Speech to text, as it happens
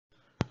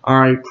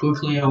Alright,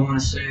 quickly I want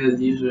to say that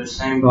these are the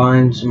same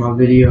binds in my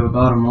video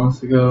about a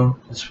month ago.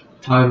 It's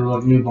titled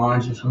like new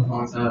binds or something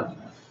like that.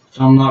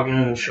 So I'm not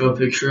going to show a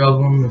picture of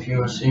them. If you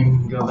want to see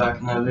them, go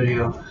back in that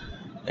video.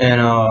 And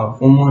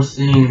one more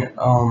thing,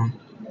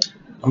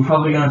 I'm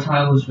probably going to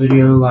title this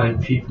video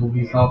like people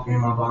be copying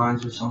my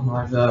binds or something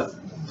like that.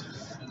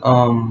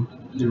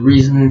 The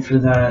reasoning for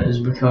that is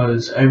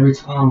because every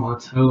time I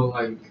tell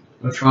like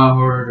a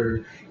tryhard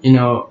or, you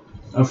know,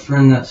 a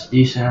friend that's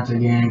decent at the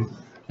game,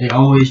 they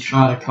always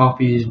try to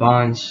copy these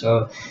binds.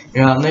 So,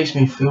 yeah, it makes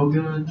me feel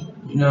good,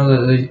 you know,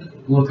 that they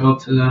look up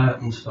to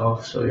that and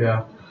stuff. So,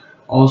 yeah.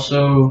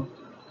 Also,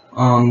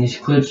 these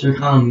clips are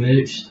kind of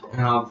mixed,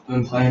 and I've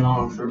been playing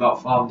on them for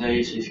about 5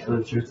 days. These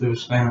clips are through a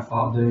span of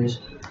 5 days.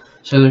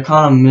 So they're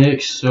kind of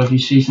mixed, so if you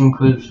see some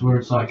clips where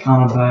it's like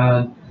kind of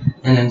bad,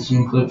 and then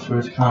some clips where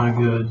it's kind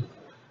of good,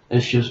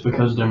 it's just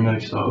because they're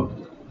mixed up.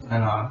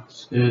 And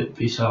that's it.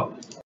 Peace out.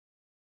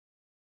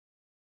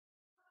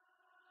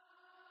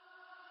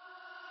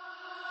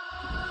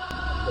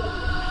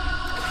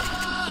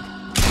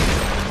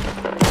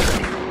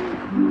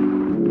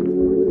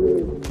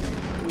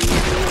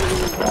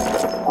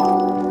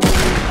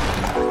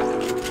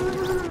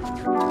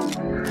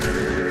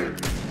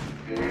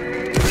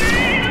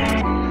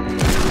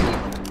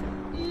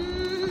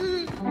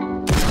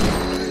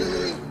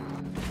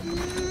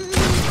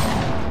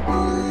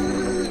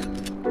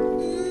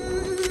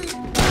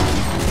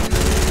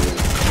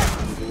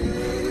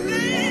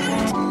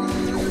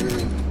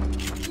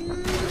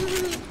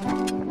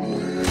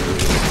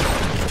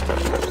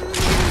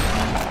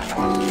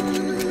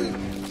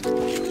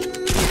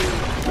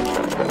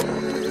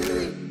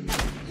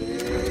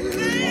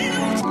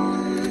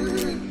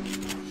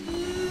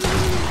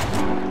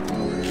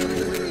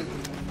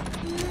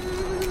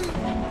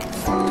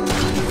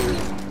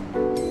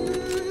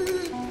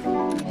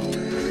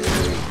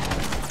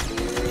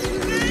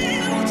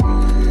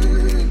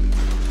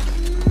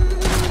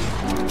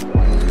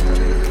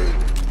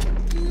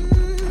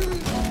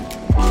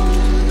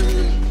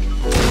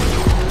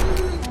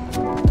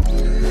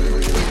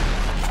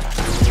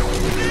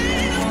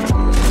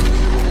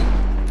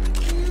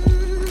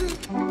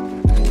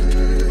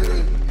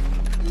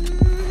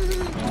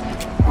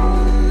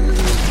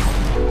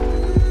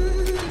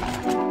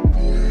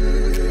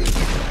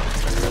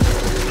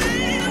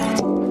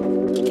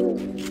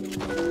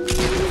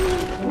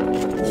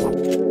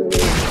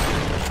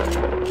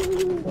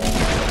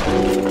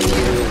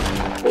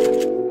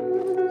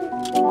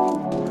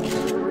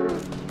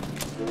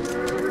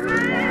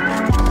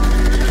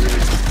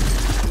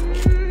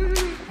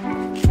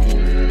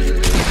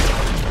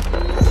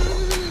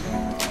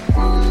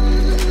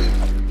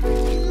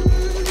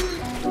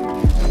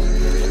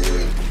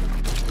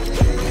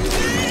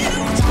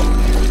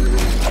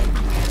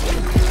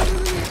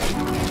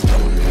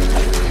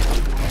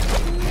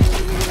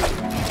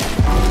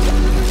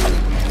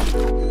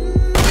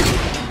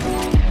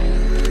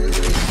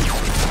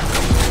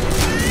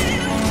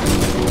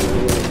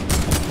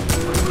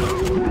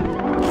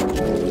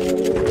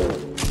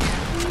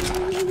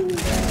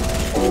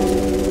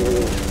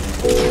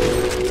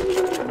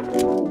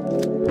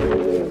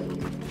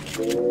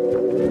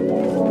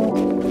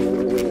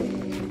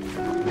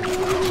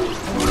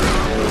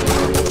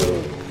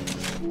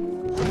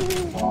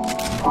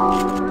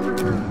 Bye.